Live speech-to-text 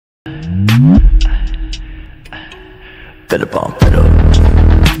Fed up on fed up.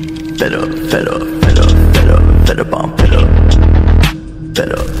 Fed up, fed up, fed up, fed up, fed up on fed up.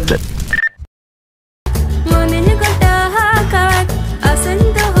 Fed up, fed up.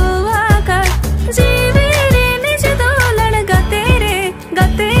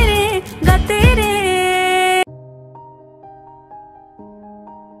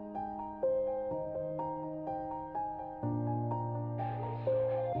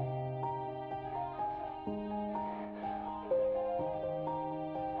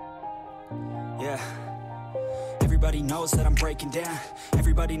 Yeah, everybody knows that I'm breaking down.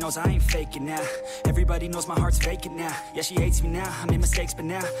 Everybody knows I ain't faking now. Everybody knows my heart's vacant now. Yeah, she hates me now, I made mistakes but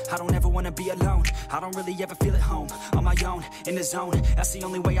now I don't ever wanna be alone. I don't really ever feel at home. On my own, in the zone, that's the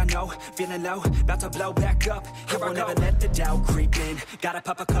only way I know. Feeling low, about to blow back up. Here I won't ever let the doubt creep in. Gotta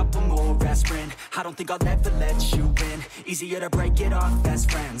pop a couple more aspirin. I don't think I'll ever let you in. Easier to break it off as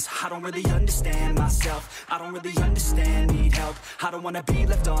friends. I don't really understand myself. I don't really understand, need help. I don't wanna be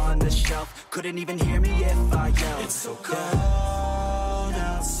left on the shelf. Couldn't even hear me if I yelled. It's so cold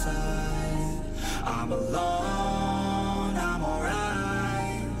outside, I'm alone, I'm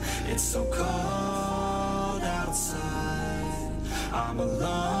alright. It's so cold outside, I'm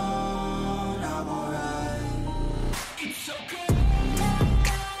alone, I'm alright. It's so cold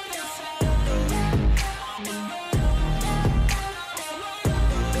outside, I'm alone.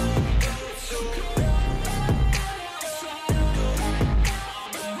 It's so cold outside,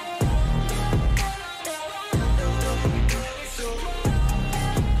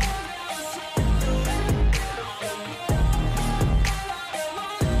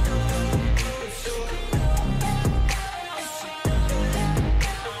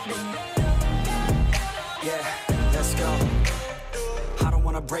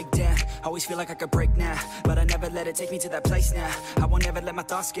 break down, always feel like I could break now, but I never let it take me to that place now. I won't ever let my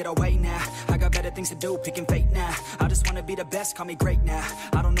thoughts get away now. I got better things to do, picking fate now. I just wanna be the best, call me great now.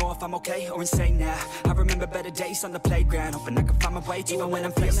 I don't know if I'm okay or insane now. I remember better days on the playground, hoping I can find my way even when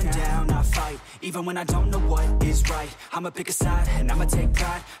I'm feeling down. I fight, even when I don't know what is right. I'ma pick a side, and I'ma take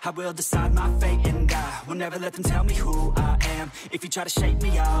pride. I will decide my fate, and I will never let them tell me who I am. If you try to shape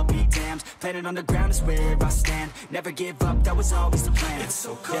me, I'll be damned. Planet on the ground is where I stand. Never give up, that was always the plan. It's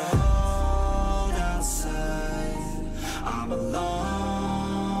so cold outside, I'm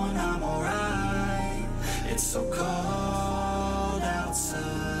alone, I'm alright. It's so cold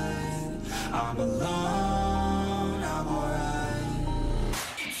outside, I'm alone, I'm alright.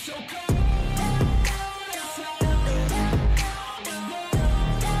 It's so cold outside, I'm alone.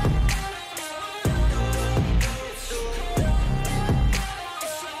 It's so cold outside,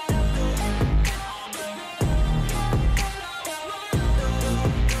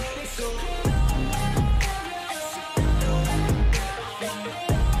 I'm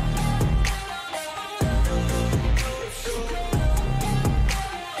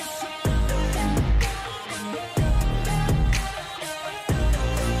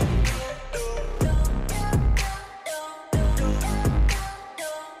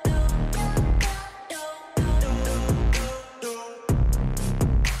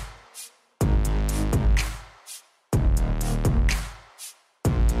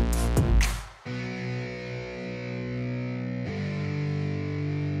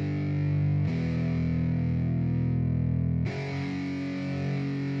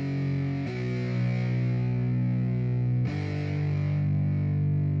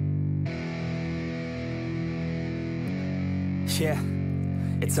yeah,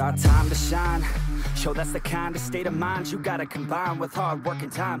 it's our time to shine. Show that's the kind of state of mind you gotta combine with hard work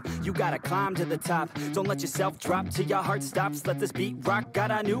and time. You gotta climb to the top. Don't let yourself drop till your heart stops. Let this beat rock. Got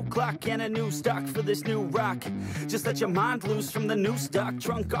a new clock and a new stock for this new rock. Just let your mind loose from the new stock.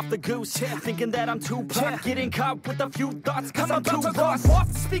 Drunk off the goose, thinking that I'm too pop. Getting caught with a few thoughts cause I'm too lost. Off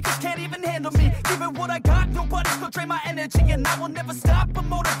the speakers can't even handle me. Giving what I got, nobody's gonna drain my energy. And I will never stop, I'm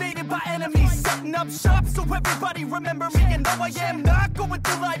motivated by enemies. Setting up shop so everybody remember me. And though I am not going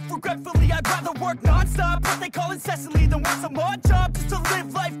through life regretfully, I'd rather work non-stop, what they call incessantly, than work some odd job just to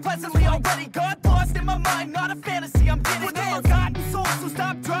live life pleasantly. Already got lost in my mind, not a fantasy, I'm getting it. Forgotten souls, so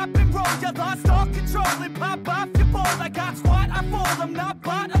stop, drop, and roll. You lost all control and pop off your ball. I got squat, I fall, I'm not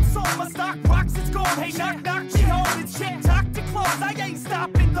bought, I'm sold. My stock rocks, it's gold. Hey, knock, knock, she holding shit, talk to close. I ain't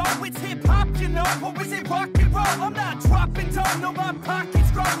stopping though, it's hip-hop, you know. Or is it rock and roll? I'm not dropping down, no, my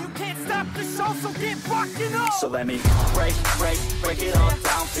pocket's grown. You can't stop the show, so get rockin' up. So let me break it all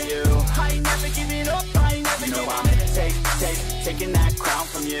down for you. I ain't never giving up, I ain't never giving up. I'm taking that crown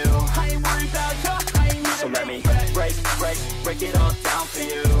from you. I ain't worried about you, I ain't So let me break it all down for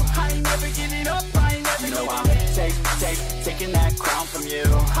you. I ain't never giving up, I ain't never giving up. Taking that crown from you.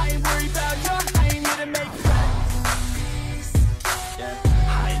 I ain't worried about you, I ain't here to make friends. Yeah.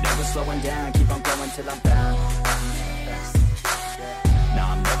 I ain't never slowing down, keep on going till I'm down. No,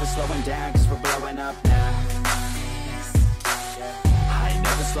 I'm never slowing down, cause we're blowing up now. I ain't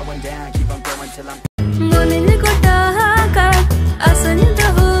never slowing down, keep on going till I'm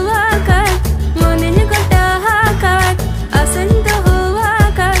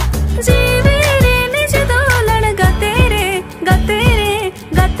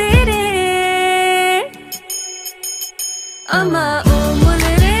I'm a